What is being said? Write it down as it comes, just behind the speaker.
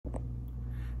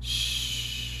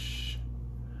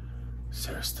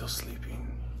Sarah's still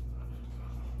sleeping.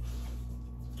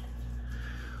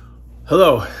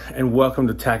 Hello, and welcome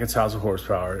to Tackett's House of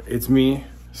Horsepower. It's me,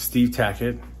 Steve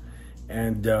Tackett,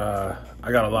 and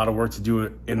I got a lot of work to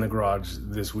do in the garage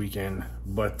this weekend.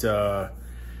 But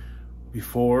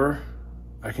before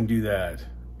I can do that,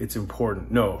 it's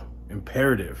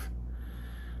imperative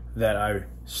that I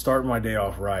start my day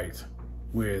off right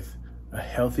with a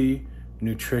healthy,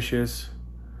 nutritious,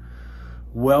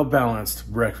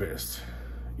 well-balanced breakfast.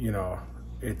 You know,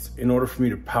 it's in order for me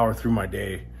to power through my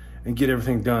day and get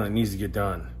everything done that needs to get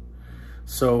done.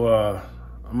 So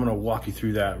I'm gonna walk you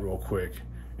through that real quick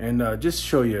and just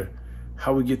show you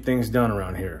how we get things done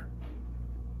around here.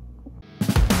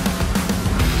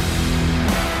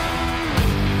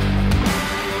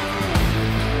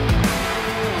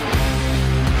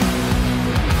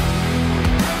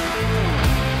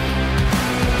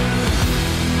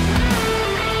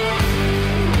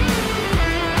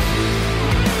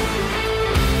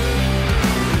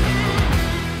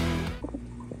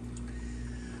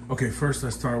 Okay, first I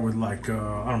start with like,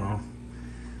 I don't know,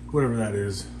 whatever that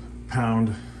is,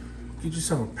 pound. Get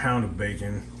yourself a pound of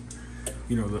bacon.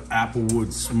 You know, the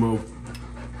Applewood smoked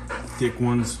thick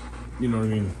ones. You know what I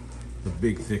mean? The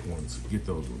big thick ones. Get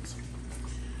those ones.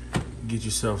 Get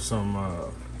yourself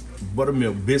some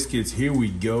buttermilk biscuits. Here we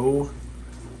go.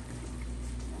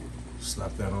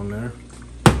 Slap that on there.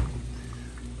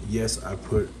 Yes, I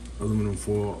put aluminum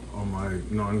foil on my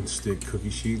non-stick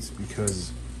cookie sheets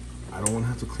because I don't want to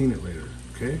have to clean it later,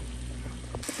 okay?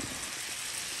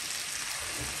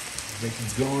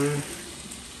 Bacon's going.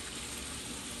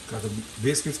 Got the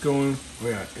biscuits going. Oh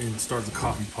yeah, and start the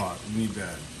coffee pot. We need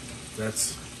that.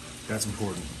 That's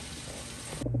important.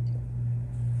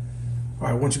 All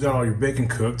right, once you got all your bacon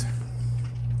cooked,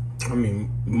 I mean,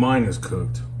 mine is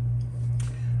cooked.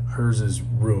 Hers is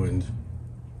ruined.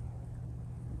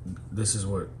 This is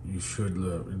what you should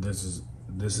love. This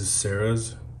is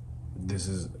Sarah's. This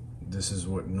is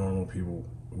what normal people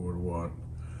would want.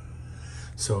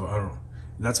 So I don't.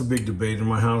 That's a big debate in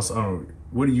my house. I don't.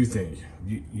 What do you think?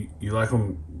 You like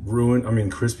them ruined? I mean,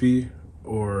 crispy,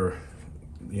 or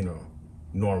you know,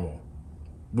 normal?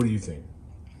 What do you think?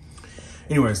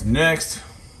 Anyways, next,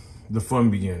 the fun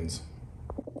begins.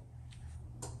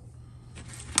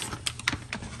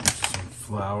 Some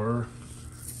flour,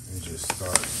 and just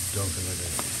start dumping it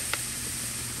in.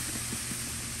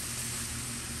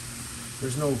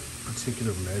 There's no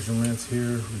particular measurements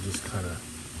here. We just kind of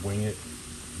wing it.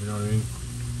 You know what I mean?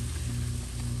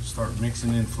 Start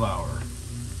mixing in flour.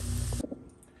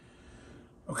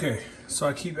 Okay, so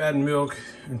I keep adding milk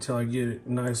until I get it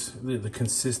nice, the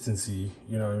consistency,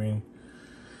 you know what I mean?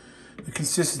 The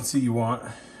consistency you want,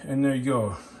 and there you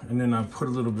go. And then I put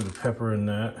a little bit of pepper in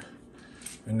that,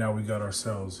 and now we got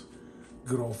ourselves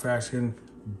good old-fashioned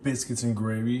biscuits and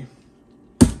gravy.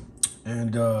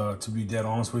 And to be dead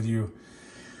honest with you,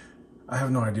 I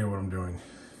have no idea what I'm doing.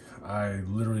 I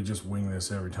literally just wing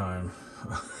this every time.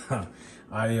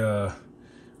 I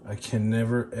can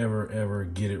never, ever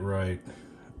get it right.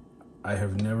 I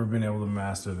have never been able to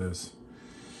master this.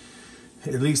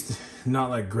 At least not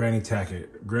like Granny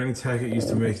Tackett. Granny Tackett used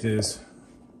to make this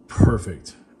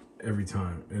perfect every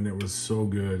time, and it was so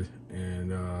good.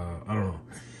 And I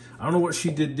don't know what she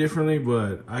did differently,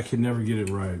 but I could never get it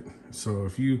right. So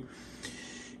if you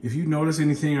notice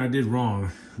anything I did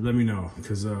wrong, let me know,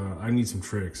 because I need some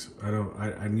tricks.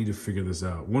 I need to figure this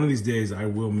out. One of these days I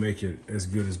will make it as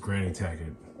good as Granny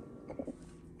Tackett.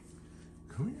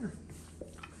 Come here.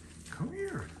 Come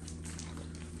here.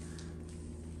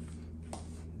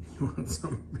 You want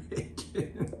some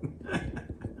bacon?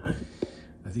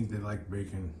 I think they like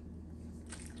bacon.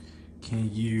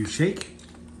 Can you shake?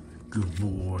 Good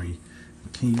boy.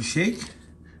 Can you shake?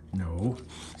 No.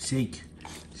 Shake.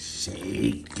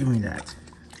 Shake. Give me that.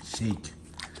 Shake.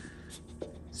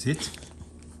 Sit.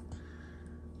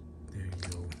 There you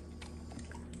go.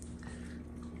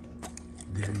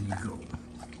 There you go.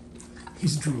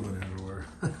 He's drooling everywhere.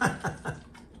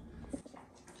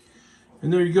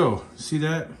 And there you go. See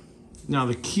that? Now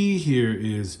the key here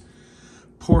is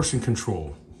portion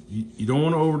control. You don't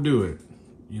want to overdo it.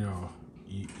 You know,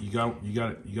 you got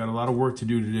a lot of work to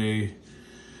do today.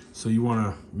 So you want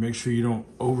to make sure you don't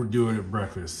overdo it at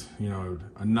breakfast. You know,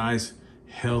 a nice,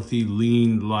 healthy,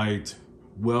 lean, light,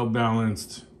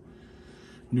 well-balanced,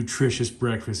 nutritious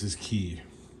breakfast is key.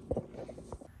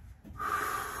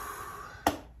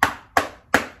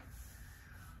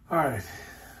 All right,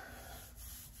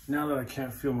 now that I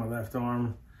can't feel my left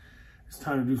arm, it's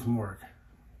time to do some work.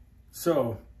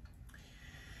 So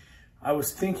I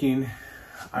was thinking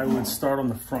I would start on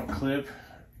the front clip,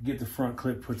 get the front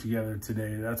clip put together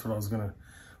today. That's what I was gonna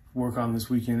work on this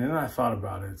weekend, and I thought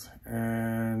about it,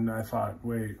 and I thought,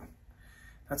 wait,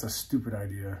 that's a stupid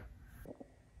idea.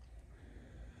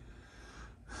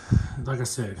 Like I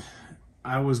said,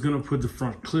 I was gonna put the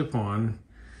front clip on,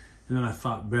 and then I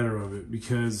thought better of it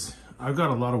because I've got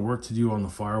a lot of work to do on the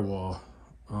firewall.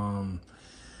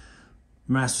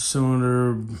 Master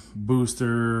cylinder,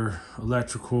 booster,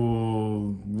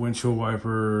 electrical, windshield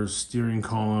wipers, steering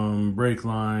column, brake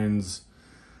lines,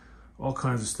 all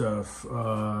kinds of stuff.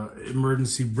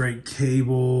 Emergency brake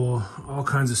cable, all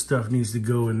kinds of stuff needs to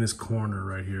go in this corner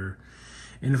right here.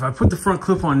 And if I put the front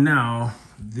clip on now,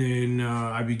 then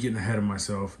I'd be getting ahead of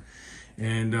myself.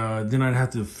 And then I'd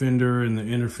have the fender and the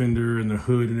inner fender and the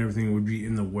hood and everything would be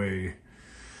in the way.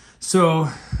 So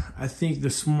I think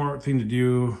the smart thing to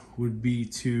do would be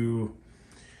to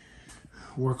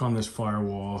work on this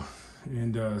firewall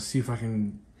and see if I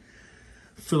can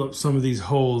fill up some of these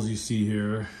holes you see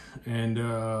here. And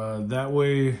that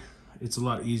way it's a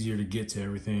lot easier to get to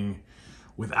everything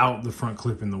without the front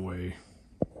clip in the way.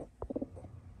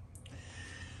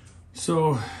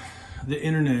 So the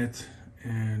internet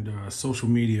and social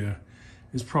media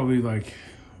is probably like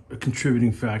a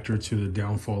contributing factor to the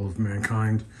downfall of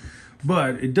mankind,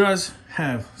 but it does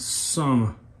have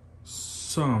some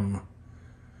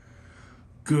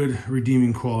good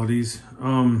redeeming qualities.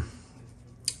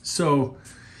 So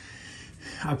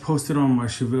I posted on my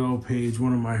Chevelle page,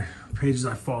 one of my pages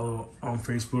I follow on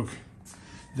Facebook,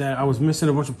 that I was missing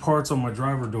a bunch of parts on my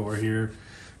driver door here.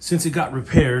 Since it got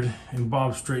repaired and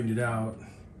Bob straightened it out,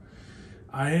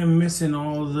 I am missing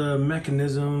all the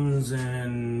mechanisms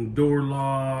and door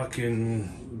lock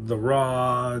and the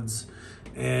rods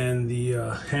and the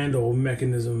handle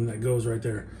mechanism that goes right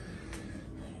there.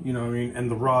 You know what I mean?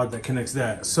 And the rod that connects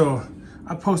that. So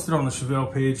I posted on the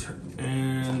Chevelle page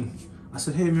and I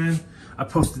said, hey man, I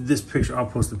posted this picture. I'll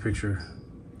post the picture.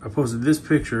 I posted this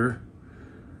picture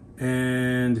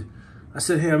and I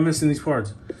said, hey, I'm missing these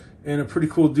parts. And a pretty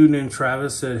cool dude named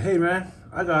Travis said, hey man,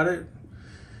 I got it.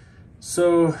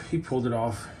 So he pulled it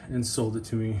off and sold it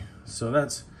to me. So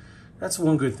that's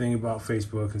one good thing about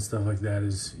Facebook and stuff like that,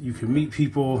 is you can meet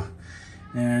people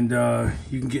and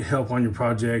you can get help on your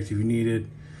project if you need it.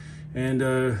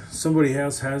 And somebody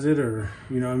else has it, or,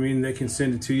 you know what I mean, they can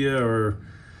send it to you, or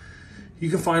you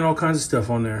can find all kinds of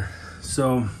stuff on there.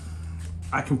 So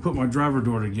I can put my driver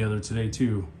door together today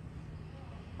too.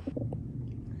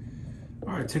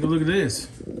 All right, take a look at this.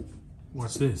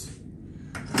 Watch this.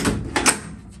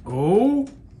 Oh,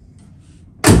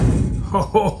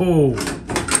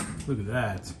 look at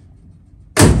that.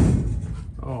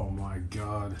 Oh my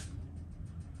God.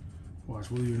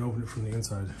 Watch, we'll even open it from the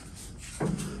inside.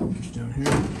 Down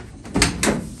here.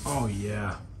 Oh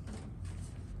yeah.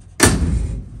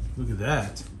 Look at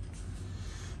that.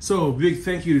 So big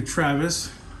thank you to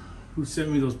Travis who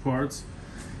sent me those parts.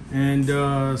 And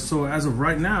so as of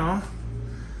right now,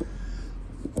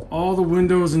 all the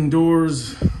windows and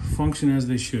doors function as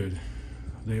they should.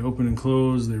 They open and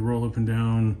close, they roll up and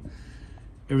down,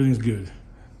 everything's good.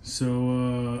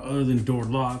 So other than door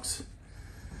locks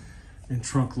and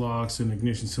trunk locks and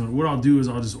ignition cylinder, what I'll do is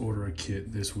I'll just order a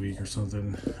kit this week or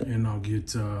something, and I'll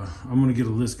get I'm gonna get a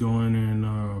list going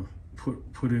and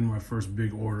put in my first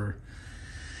big order.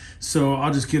 So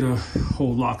I'll just get a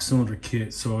whole lock cylinder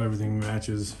kit so everything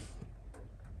matches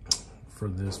for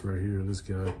this right here, this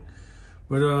guy.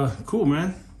 But cool,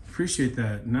 man. Appreciate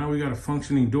that. Now we got a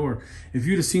functioning door. If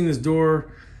you'd have seen this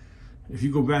door, if you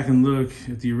go back and look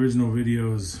at the original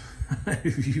videos,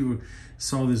 if you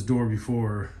saw this door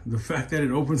before, the fact that it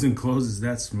opens and closes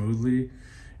that smoothly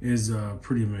is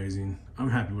pretty amazing. I'm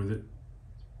happy with it.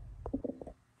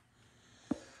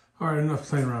 All right, enough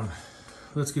playing around.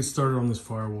 Let's get started on this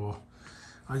firewall.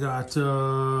 I got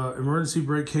emergency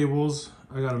brake cables.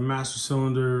 I got a master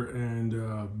cylinder and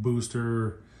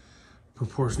booster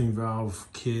proportioning valve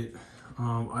kit.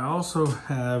 I also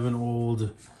have an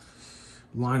old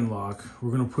line lock. We're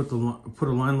gonna put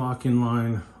a line lock in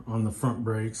line on the front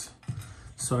brakes.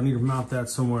 So I need to mount that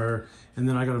somewhere, and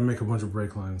then I gotta make a bunch of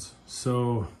brake lines.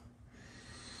 So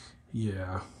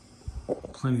yeah,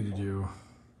 plenty to do.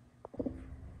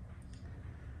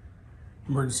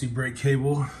 Emergency brake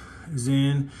cable is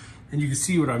in, and you can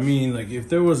see what I mean. Like if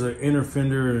there was an inner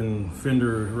fender and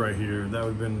fender right here, that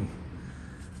would have been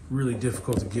really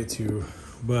difficult to get to,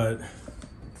 but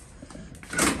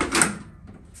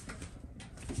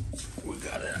we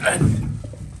got it. I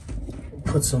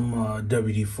put some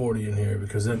WD-40 in here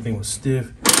because that thing was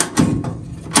stiff.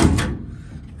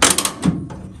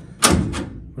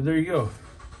 But there you go.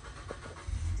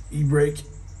 E-brake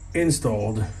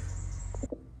installed.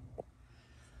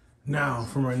 Now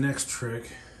for my next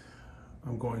trick,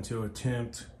 I'm going to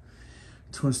attempt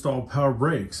to install power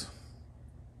brakes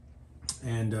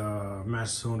and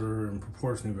master cylinder and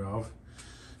proportioning valve.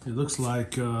 It looks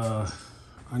like I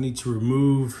need to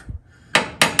remove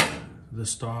the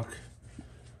stock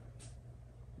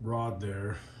rod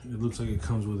there. It looks like it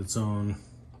comes with its own.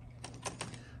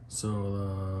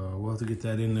 So we'll have to get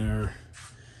that in there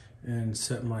and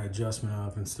set my adjustment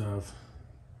up and stuff.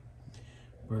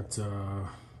 But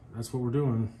that's what we're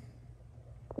doing.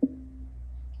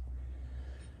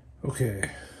 Okay,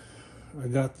 I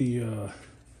got the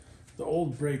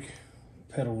old brake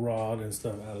pedal rod and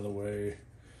stuff out of the way.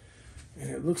 And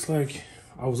it looks like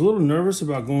I was a little nervous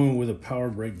about going with a power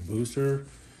brake booster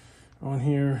on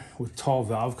here with tall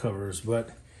valve covers, but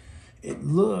it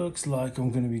looks like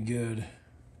I'm gonna be good.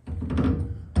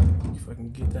 If I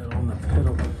can get that on the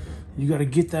pedal. You gotta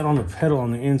get that on the pedal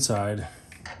on the inside.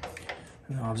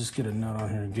 And I'll just get a nut on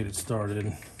here and get it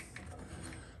started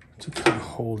to kind of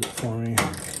hold it for me.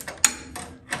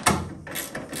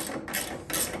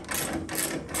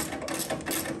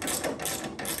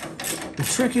 The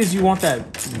trick is you want that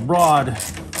rod,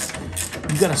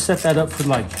 you gotta set that up for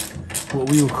like what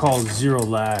we would call zero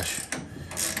lash.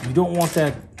 You don't want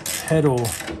that pedal,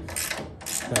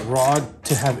 that rod,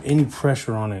 to have any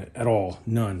pressure on it at all,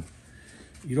 none.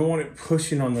 You don't want it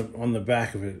pushing on the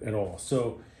back of it at all.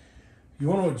 So you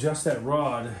want to adjust that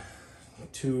rod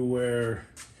to where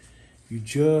you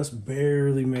just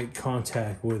barely make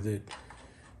contact with it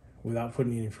without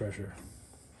putting any pressure.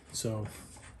 So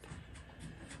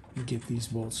get these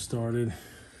bolts started.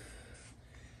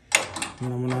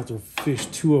 And I'm gonna have to fish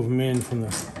 2 of them in from the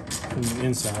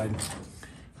inside.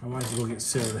 I might as well get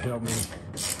Sarah to help me.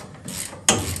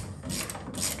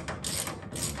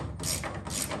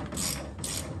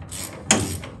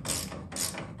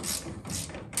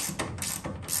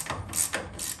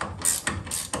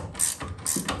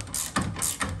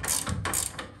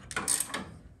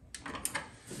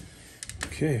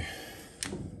 Okay.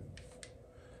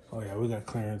 Oh yeah, we got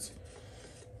clearance.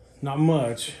 Not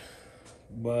much,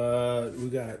 but we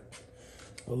got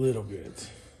a little bit,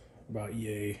 about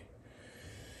yay.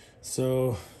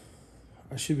 So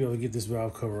I should be able to get this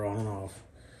valve cover on and off.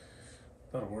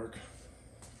 That'll work.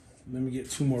 Let me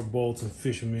get 2 more bolts and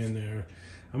fish them in there.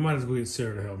 I might as well get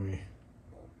Sarah to help me.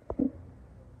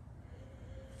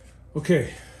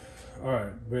 Okay, all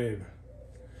right, babe,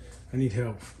 I need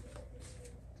help.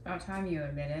 About time you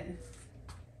admit it.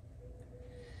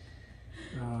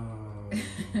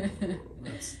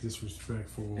 That's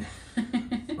disrespectful.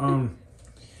 I'm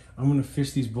gonna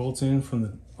fish these bolts in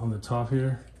from on the top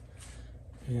here,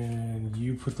 and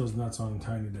you put those nuts on and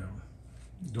tighten it down.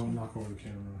 Don't knock over the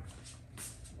camera.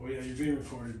 Oh yeah, you're being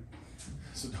recorded,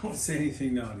 so don't say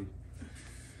anything naughty.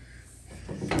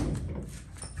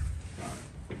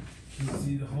 Can you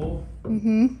see the hole?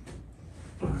 Mm-hmm.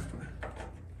 All right.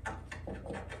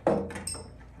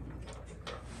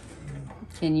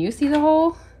 Can you see the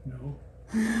hole? No.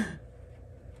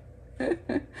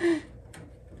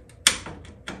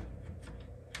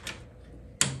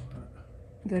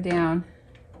 Go down.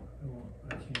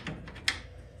 I can't.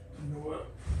 You know what?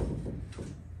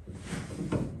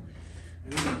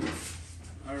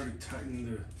 I already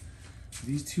tightened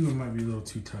these 2 might be a little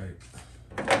too tight.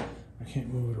 I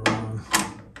can't move it around.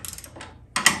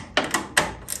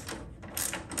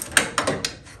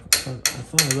 I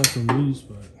thought I left them loose,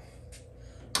 but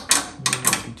maybe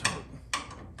too tight.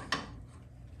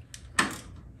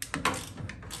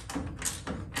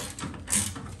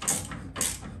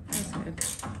 That's good.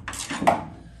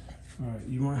 All right,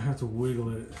 you might have to wiggle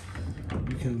it.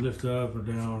 You can lift up or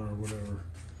down or whatever.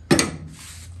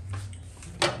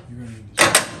 You're gonna need this.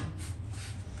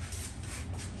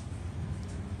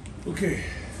 Okay,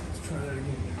 let's try that again.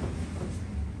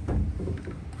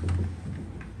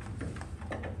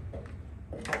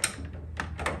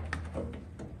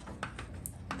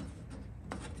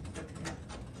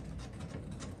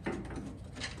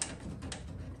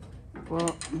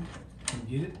 Well, Can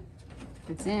you get it?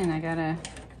 it's in. I gotta.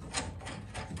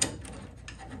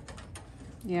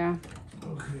 Yeah.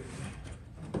 Okay.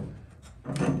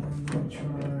 Let me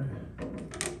try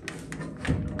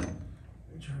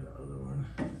the other one.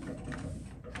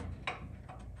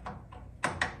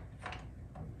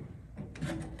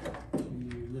 Can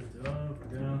you lift it up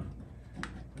or down?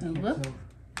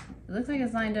 It looks like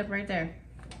it's lined up right there.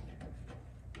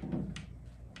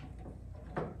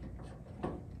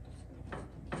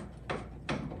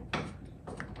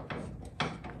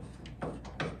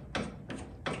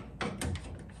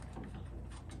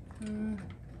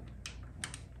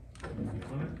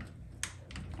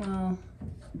 Well,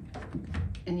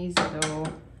 it needs to go.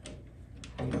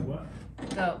 What?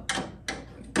 Go.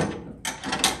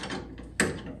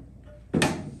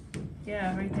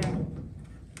 Yeah, right there.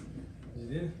 Is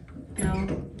it in?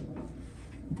 No.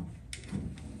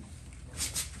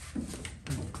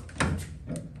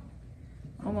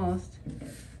 Almost.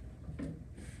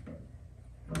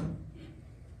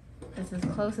 That's as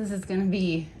close as it's gonna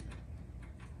be.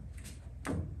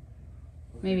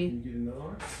 Maybe. Can you get another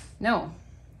one? No.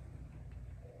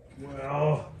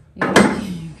 Well.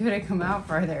 You could have come out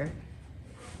farther.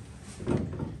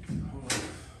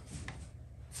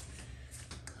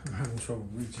 I'm having trouble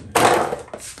reaching it. Let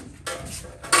me try.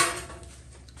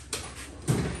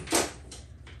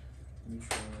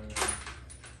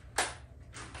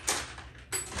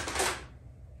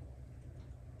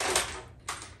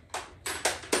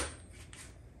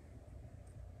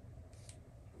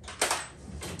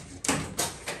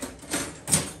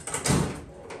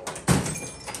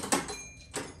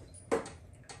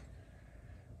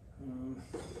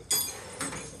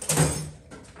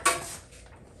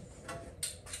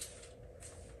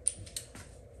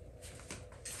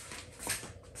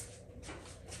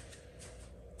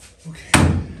 Okay.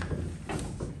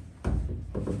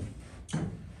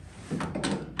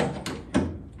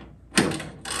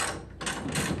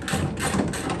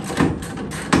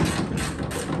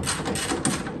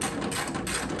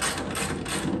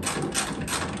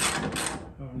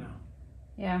 Oh no.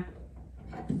 Yeah.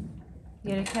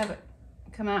 You gotta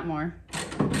come out more.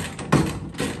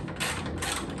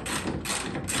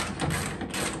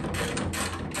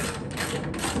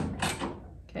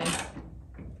 Okay.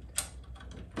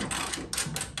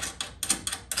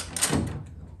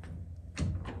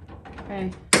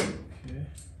 Okay. Okay.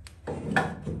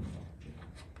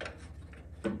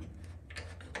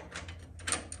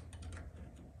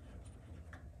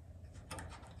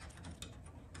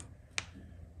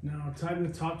 Now tighten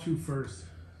the top two first.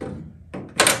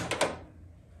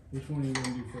 Which one are you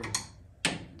gonna do first?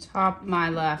 Top my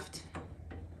left.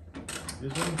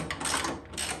 This one?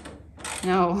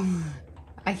 No.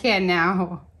 I can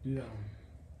now. Do that one.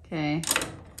 Okay.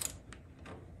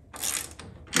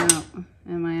 No.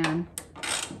 Am I on?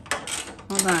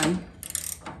 Hold on.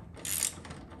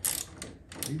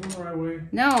 Are you going the right way?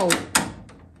 No.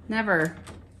 Never.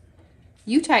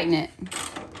 You tighten it.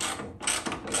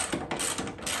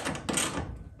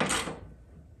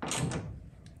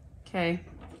 Okay.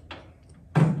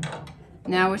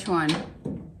 Now which one?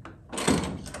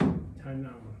 Tighten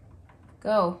that one.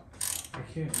 Go. I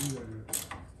can't do that.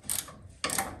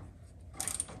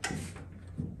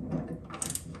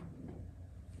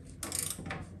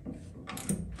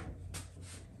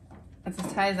 That's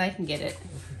as tight as I can get it.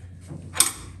 Okay.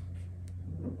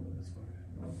 That's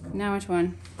fine. Now which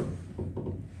one?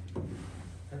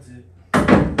 That's it. I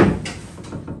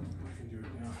can do it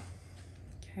now.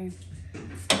 Okay.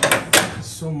 Thanks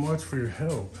so much for your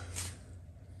help.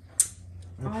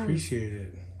 I appreciate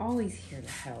it. Always here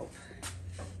to help.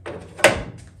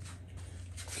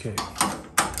 Okay.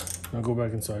 Now go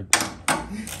back inside.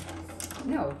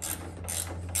 No.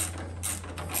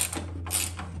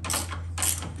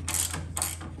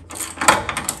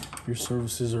 Your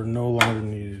services are no longer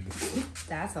needed.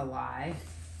 That's a lie.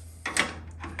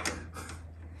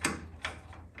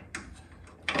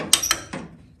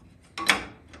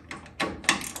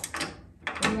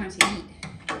 What do you want to eat?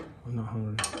 I'm not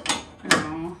hungry.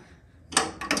 Oh.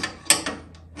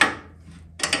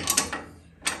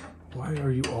 Why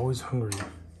are you always hungry?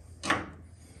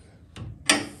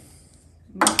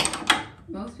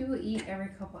 Most people eat every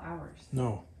couple hours.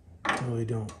 No. No, they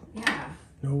don't. Yeah.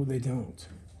 No, they don't.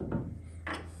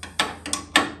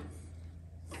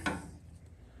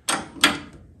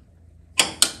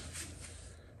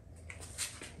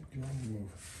 Get on the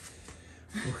move.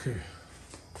 Okay.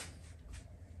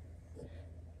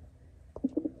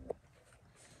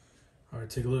 All right,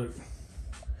 take a look.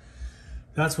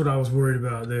 That's what I was worried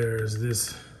about there, is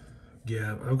this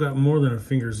gap. I've got more than a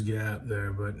finger's gap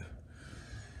there, but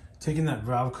taking that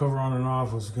valve cover on and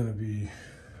off was gonna be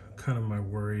kind of my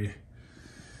worry.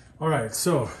 All right,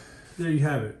 so there you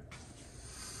have it.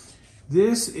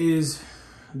 This is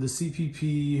the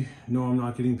CPP, no, I'm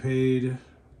not getting paid,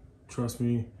 trust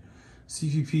me.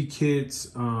 CPP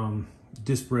kits,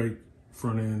 disc brake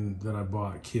front end that I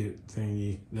bought, kit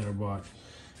thingy that I bought.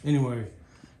 Anyway,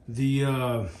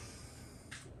 the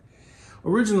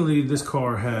originally this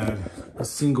car had a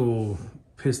single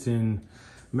piston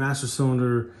master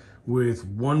cylinder with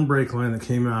one brake line that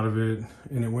came out of it,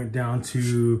 and it went down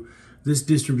to this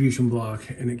distribution block,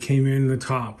 and it came in the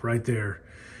top right there.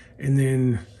 And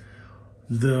then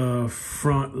the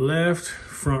front left,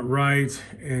 front right,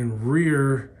 and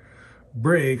rear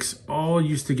brakes all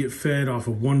used to get fed off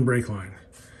of one brake line.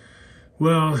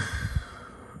 Well,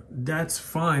 that's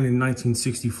fine in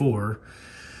 1964,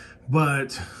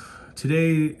 but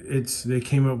today they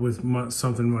came up with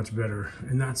something much better,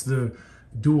 and that's the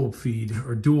dual feed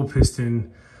or dual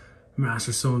piston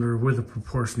master cylinder with a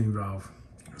proportioning valve.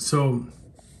 So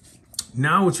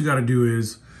now what you got to do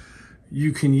is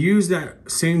you can use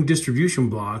that same distribution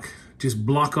block, just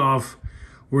block off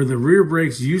where the rear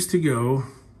brakes used to go,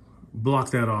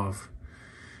 block that off.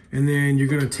 And then you're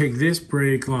gonna take this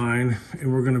brake line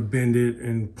and we're gonna bend it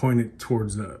and point it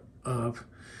towards the up.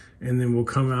 And then we'll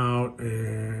come out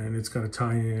and it's gotta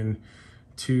tie in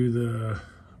to the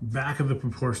back of the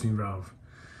proportioning valve.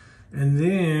 And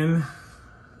then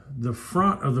the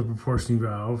front of the proportioning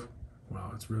valve,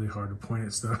 wow, it's really hard to point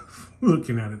at stuff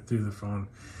looking at it through the phone.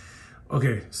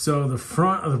 Okay, so the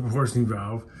front of the proportioning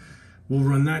valve, we'll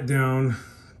run that down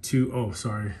to,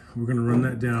 we're gonna run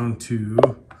that down to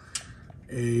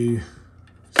a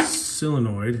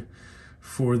solenoid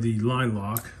for the line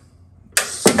lock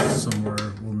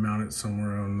somewhere. We'll mount it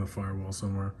somewhere on the firewall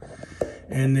somewhere.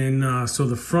 And then, so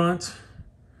the front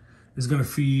is gonna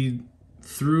feed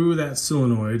through that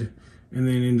solenoid and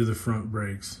then into the front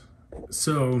brakes.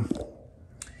 So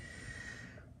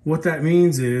what that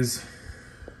means is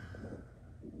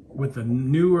with the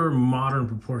newer modern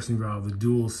proportioning valve, the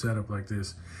dual setup like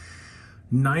this,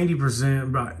 90%,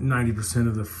 about 90%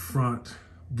 of the front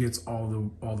gets all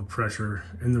the pressure,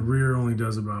 and the rear only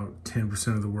does about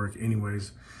 10% of the work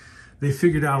anyways. They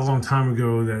figured out a long time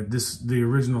ago that the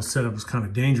original setup was kind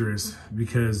of dangerous,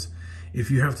 because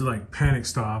if you have to like panic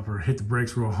stop or hit the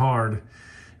brakes real hard,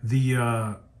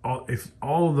 if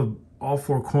all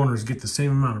four corners get the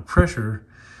same amount of pressure,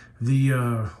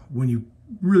 when you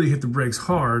really hit the brakes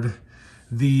hard,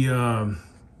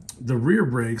 the rear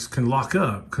brakes can lock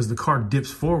up because the car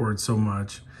dips forward so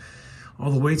much. All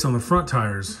the weight's on the front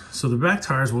tires. So the back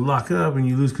tires will lock up and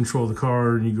you lose control of the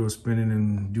car and you go spinning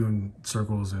and doing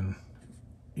circles, and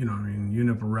you know what I mean, you end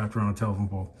up wrapped around a telephone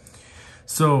pole.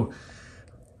 So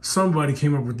somebody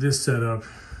came up with this setup,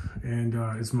 and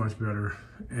it's much better.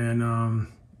 And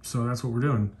so that's what we're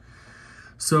doing.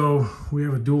 So we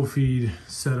have a dual feed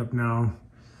setup now.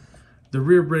 The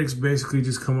rear brakes basically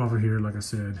just come off of here, like I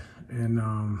said. And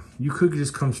you could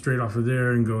just come straight off of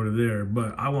there and go to there,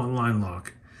 but I want line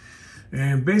lock.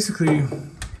 And basically,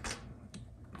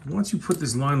 once you put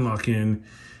this line lock in,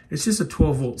 it's just a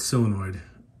 12-volt solenoid.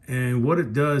 And what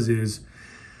it does is,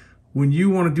 when you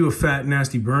want to do a fat,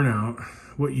 nasty burnout,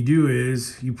 what you do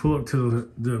is you pull up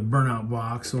to the burnout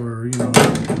box, or you know,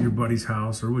 your buddy's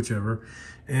house or whichever,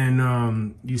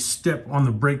 and you step on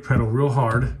the brake pedal real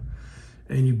hard,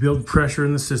 and you build pressure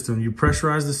in the system. You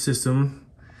pressurize the system,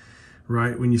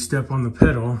 right? When you step on the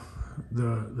pedal,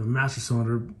 the master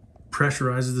cylinder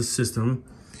pressurizes the system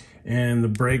and the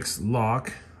brakes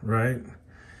lock, right?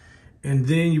 And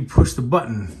then you push the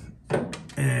button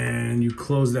and you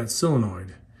close that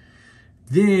solenoid.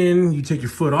 Then you take your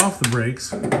foot off the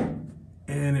brakes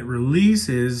and it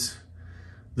releases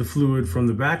the fluid from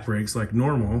the back brakes like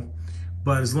normal.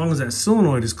 But as long as that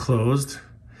solenoid is closed,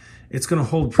 it's gonna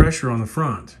hold pressure on the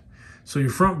front. So your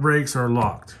front brakes are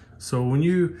locked. So when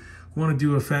you wanna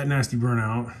do a fat, nasty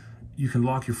burnout, you can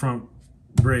lock your front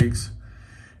brakes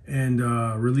and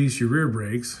release your rear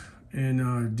brakes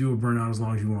and do a burnout as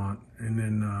long as you want. And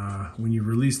then when you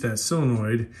release that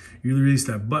solenoid, you release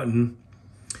that button,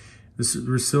 the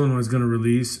solenoid is gonna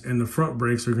release and the front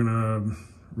brakes are gonna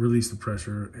release the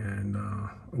pressure, and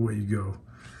away you go.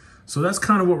 So that's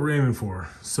kind of what we're aiming for.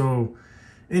 So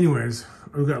anyways,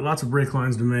 I've got lots of brake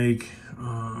lines to make.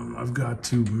 I've got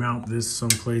to mount this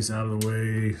someplace out of the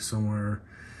way somewhere,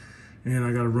 and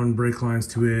I got to run brake lines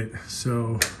to it.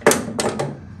 So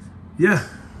yeah,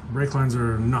 brake lines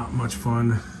are not much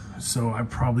fun, so I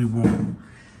probably won't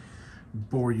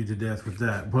bore you to death with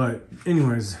that. But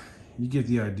anyways, you get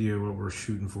the idea of what we're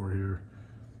shooting for here.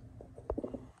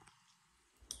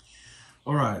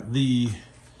 All right, the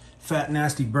fat,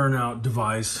 nasty burnout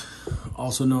device,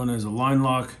 also known as a line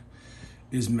lock,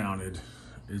 is mounted.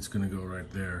 It's gonna go right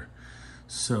there.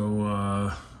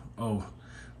 So, oh,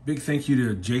 big thank you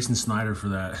to Jason Snyder for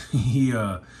that. He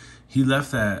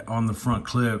left that on the front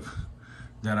clip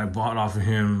that I bought off of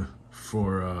him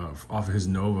for off of his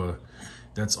Nova.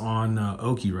 That's on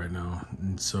Oki right now.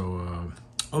 And so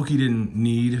Oki didn't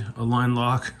need a line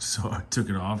lock, so I took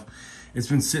it off. It's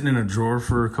been sitting in a drawer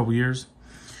for a couple years.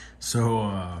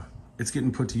 So it's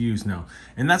getting put to use now.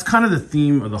 And that's kind of the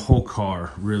theme of the whole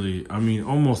car, really. I mean,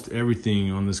 almost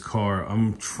everything on this car,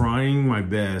 I'm trying my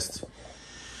best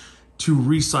to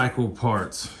recycle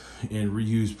parts and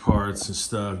reuse parts and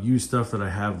stuff, use stuff that I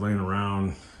have laying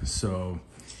around. So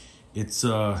it's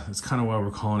kind of why we're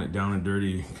calling it Down and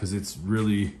Dirty, because it's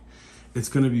really it's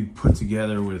gonna be put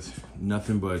together with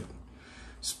nothing but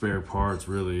spare parts,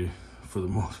 really, for the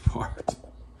most part.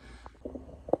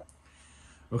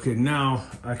 Okay, now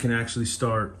I can actually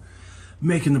start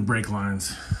making the brake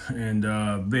lines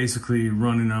and basically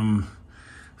running them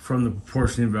from the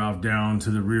proportioning valve down to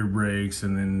the rear brakes,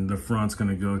 and then the front's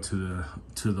gonna go to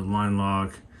the line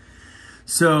lock.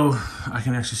 So I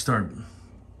can actually start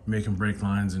making brake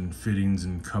lines and fittings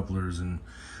and couplers. And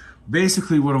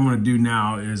basically what I'm gonna do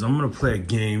now is I'm gonna play a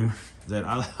game that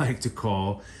I like to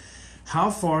call, how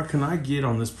far can I get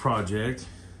on this project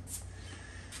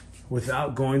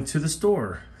without going to the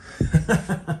store?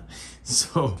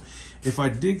 So if I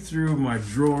dig through my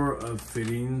drawer of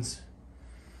fittings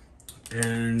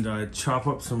and I chop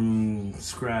up some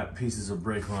scrap pieces of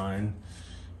brake line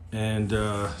and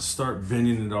start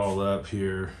bending it all up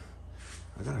here,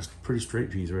 I got a pretty straight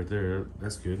piece right there.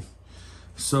 That's good.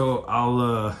 So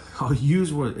I'll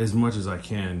use as much as I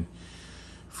can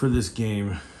for this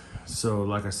game. So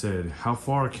like I said, how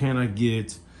far can I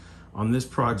get on this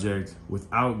project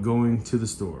without going to the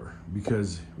store?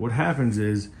 Because what happens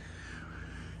is,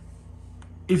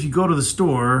 if you go to the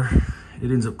store,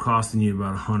 it ends up costing you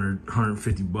about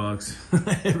 150 bucks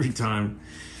every time.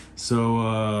 So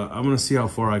I'm gonna see how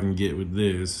far I can get with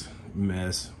this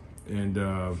mess,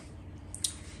 and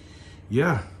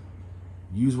yeah,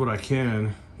 use what I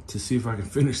can to see if I can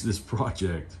finish this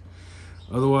project.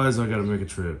 Otherwise, I gotta make a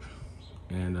trip,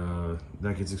 and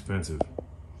that gets expensive.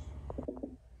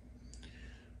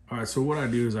 All right, so what I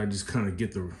do is I just kind of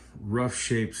get the rough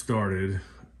shape started,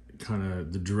 kind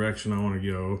of the direction I want to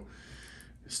go,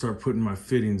 start putting my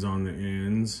fittings on the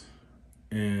ends,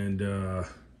 and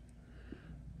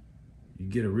you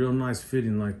get a real nice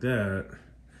fitting like that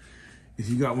if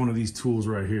you got one of these tools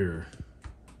right here.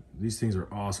 These things are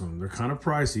awesome. They're kind of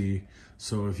pricey,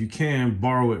 so if you can,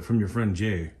 borrow it from your friend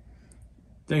Jay.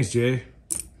 Thanks, Jay.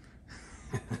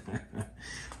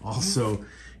 Also,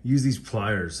 use these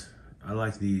pliers. I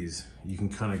like these. You can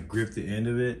kind of grip the end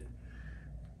of it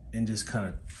and just kind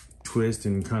of twist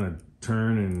and kind of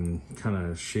turn and kind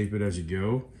of shape it as you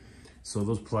go. So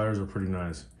those pliers are pretty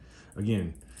nice.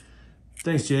 Again,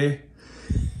 thanks, Jay.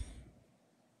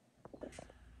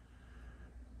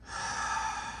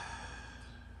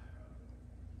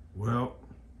 Well,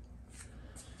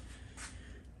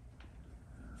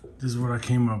 this is what I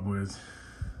came up with.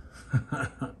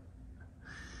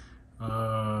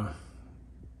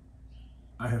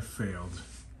 I have failed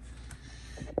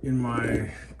in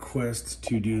my quest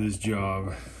to do this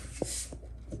job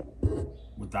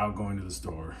without going to the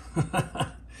store.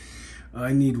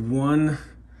 I need one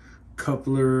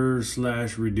coupler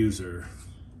 / reducer.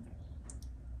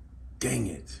 Dang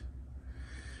it.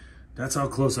 That's how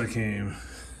close I came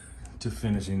to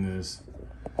finishing this.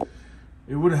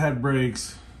 It would have had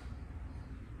brakes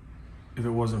if it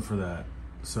wasn't for that.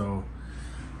 So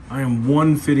I am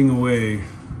one fitting away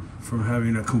from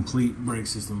having a complete brake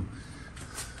system.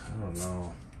 I don't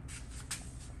know.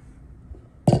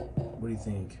 What do you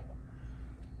think?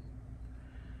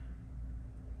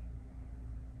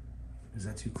 Is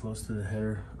that too close to the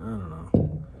header? I don't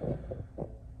know.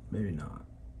 Maybe not.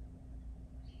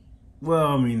 Well,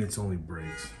 I mean, it's only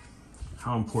brakes.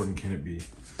 How important can it be?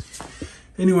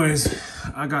 Anyways,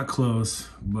 I got close,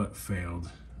 but failed.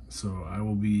 So I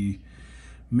will be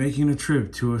making a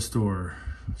trip to a store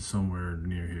somewhere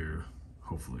near here,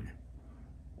 hopefully.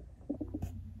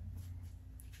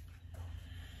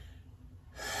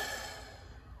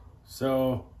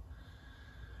 So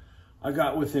I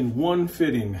got within one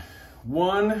fitting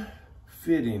away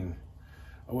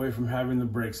from having the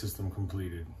brake system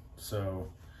completed.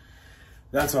 So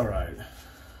that's all right.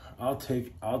 I'll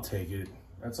take it.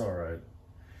 That's all right.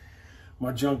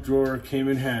 My junk drawer came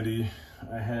in handy.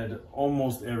 I had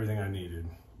almost everything I needed.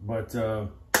 But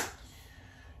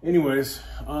anyways,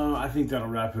 I think that'll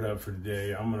wrap it up for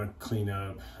today. I'm gonna clean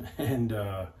up and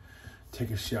take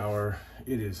a shower.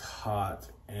 It is hot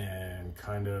and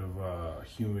kind of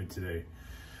humid today.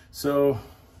 So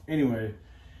anyway,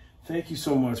 thank you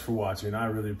so much for watching. I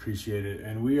really appreciate it.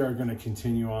 And we are gonna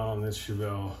continue on this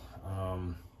Chevelle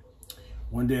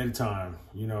one day at a time.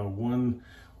 You know,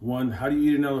 how do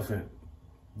you eat an elephant?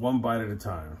 One bite at a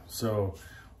time. So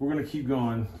we're gonna keep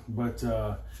going, but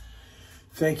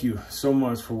thank you so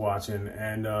much for watching.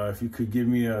 And if you could give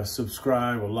me a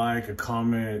subscribe, a like, a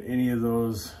comment, any of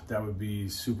those, that would be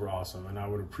super awesome. And I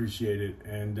would appreciate it.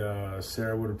 And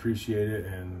Sarah would appreciate it.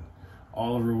 And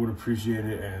Oliver would appreciate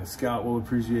it. And Scout will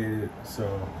appreciate it.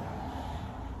 So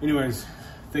anyways,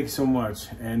 thank you so much.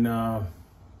 And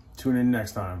tune in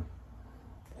next time.